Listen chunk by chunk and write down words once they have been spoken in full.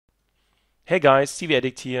Hey guys, CV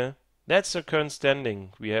Addict here. That's the current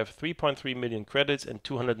standing. We have 3.3 million credits and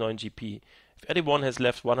 209 GP. If anyone has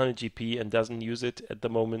left 100 GP and doesn't use it at the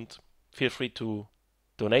moment, feel free to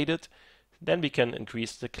donate it. Then we can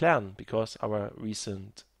increase the clan because our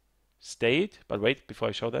recent state. But wait, before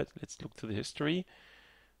I show that, let's look to the history.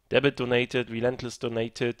 Debit donated, Relentless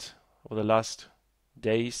donated over the last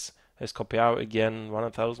days. Has Copiao again,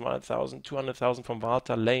 100,000, 100,000, 200,000 from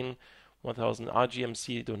Walter Lane, 1,000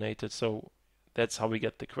 RGMC donated. So that's how we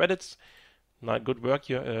get the credits. Not good work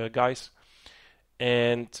here, guys.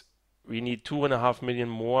 And we need 2.5 million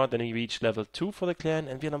more. Then we reach level 2 for the clan,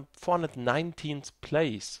 and we're on 419th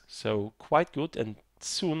place. So quite good, and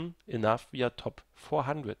soon enough we are top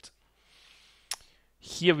 400.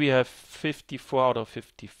 Here we have 54 out of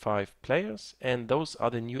 55 players, and those are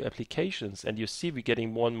the new applications. And you see we're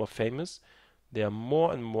getting more and more famous. There are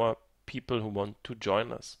more and more people who want to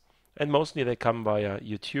join us. And mostly they come via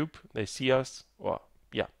YouTube. They see us, or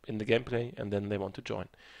yeah, in the gameplay, and then they want to join.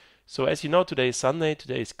 So as you know, today is Sunday.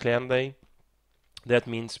 Today is Clan Day. That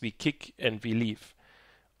means we kick and we leave.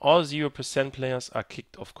 All 0% players are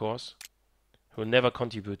kicked, of course, who never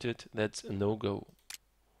contributed. That's a no-go.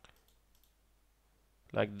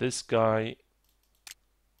 Like this guy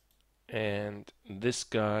and this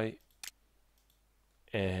guy,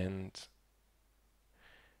 and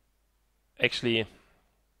actually,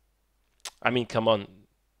 I mean, come on.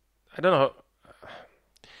 I don't know.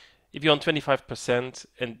 If you're on 25%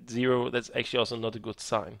 and 0, that's actually also not a good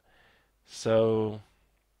sign. So,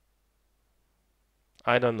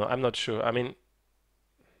 I don't know. I'm not sure. I mean,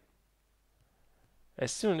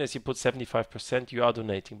 as soon as you put 75%, you are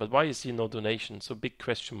donating. But why is here no donation? So big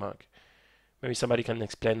question mark. Maybe somebody can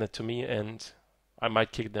explain that to me, and I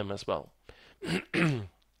might kick them as well.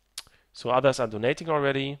 So others are donating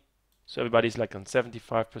already. So everybody's like on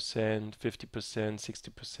 75%, 50%,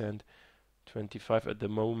 60%, 25 at the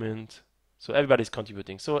moment. So everybody's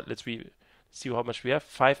contributing. So let's see how much we have.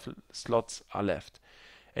 5 slots are left.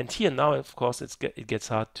 And here now, of course, it gets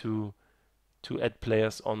hard to add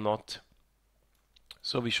players or not.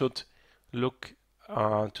 So we should look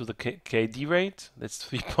to the KD rate. That's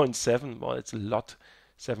 3.7. Well, it's a lot,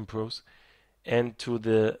 7 pros. And to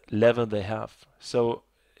the level they have. So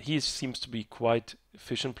he seems to be quite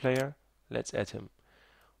efficient player. Let's add him.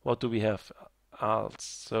 What do we have?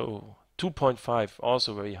 So 2.5,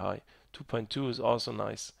 also very high. 2.2 is also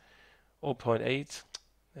nice. 0.8,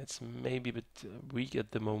 that's maybe a bit weak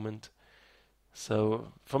at the moment.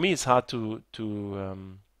 So for me, it's hard to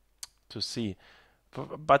see.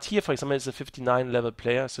 But here, for example, it's a 59 level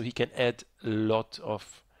player, so he can add a lot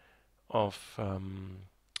of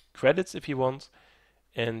credits if he wants.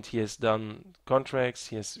 And he has done contracts,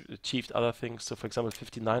 he has achieved other things. So for example,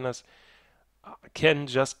 59ers can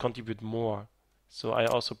just contribute more. So I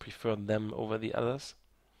also prefer them over the others,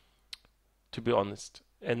 to be honest.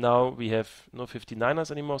 And now we have no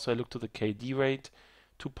 59ers anymore, so I look to the KD rate,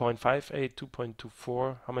 2.58,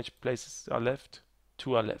 2.24. How much places are left?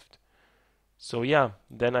 2 are left. So yeah,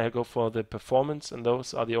 then I go for the performance, and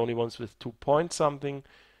those are the only ones with 2 point something.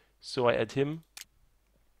 So I add him,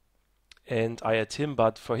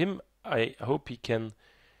 but for him, I hope he can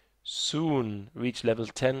soon reach level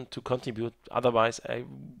 10 to contribute. Otherwise, I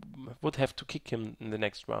would have to kick him in the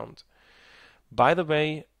next round. By the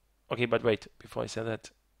way, okay, but wait, before I say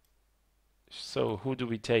that. So who do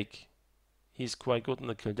we take? He's quite good in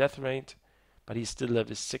the kill death rate, but he's still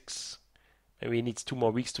level 6. Maybe he needs 2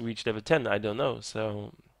 more weeks to reach level 10. I don't know.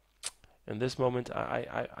 So in this moment,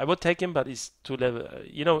 I would take him, but he's to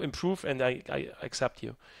level, improve, and I accept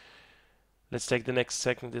you. Let's take the next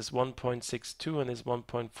second. Is 1.62 and is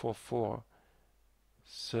 1.44.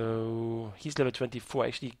 So he's level 24.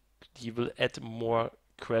 Actually, he will add more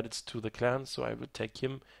credits to the clan, so I will take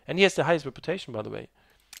him. And he has the highest reputation, by the way.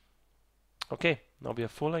 Okay, now we are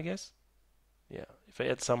full, I guess. Yeah, if I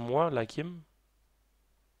add some more, like him,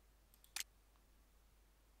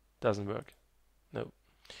 doesn't work. No.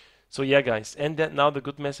 So yeah, guys, and then now the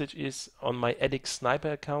good message is on my ADX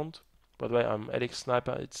Sniper account. By the way, I'm ADX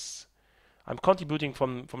Sniper. I'm contributing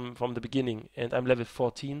from the beginning, and I'm level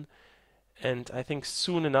 14. And I think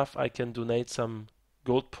soon enough I can donate some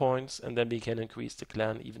gold points, and then we can increase the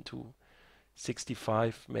clan even to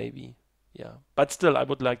 65 maybe. Yeah, but still, I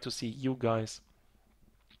would like to see you guys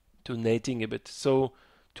donating a bit. So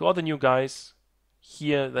to all the new guys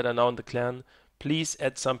here that are now in the clan, please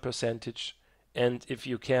add some percentage, and if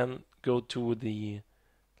you can, go to the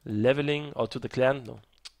leveling or to the clan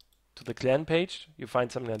page. You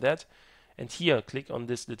find something like that, and here click on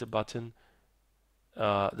this little button,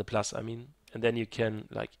 the plus, I mean, and then you can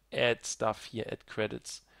like add stuff here, add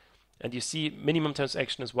credits, And you see minimum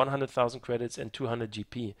transaction is 100,000 credits and 200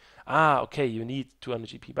 GP. Ah, okay, you need 200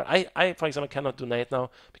 GP. But I, for example, cannot donate now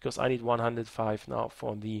because I need 105 now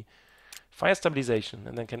for the fire stabilization,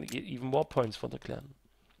 and then can get even more points for the clan.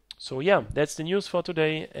 So yeah, that's the news for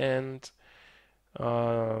today. And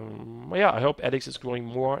yeah, I hope ADX is growing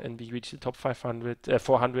more and we reach the top 500,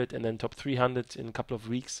 400 and then top 300 in a couple of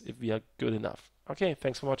weeks if we are good enough. Okay,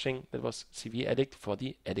 thanks for watching. That was CV Addict for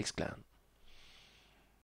the ADX clan.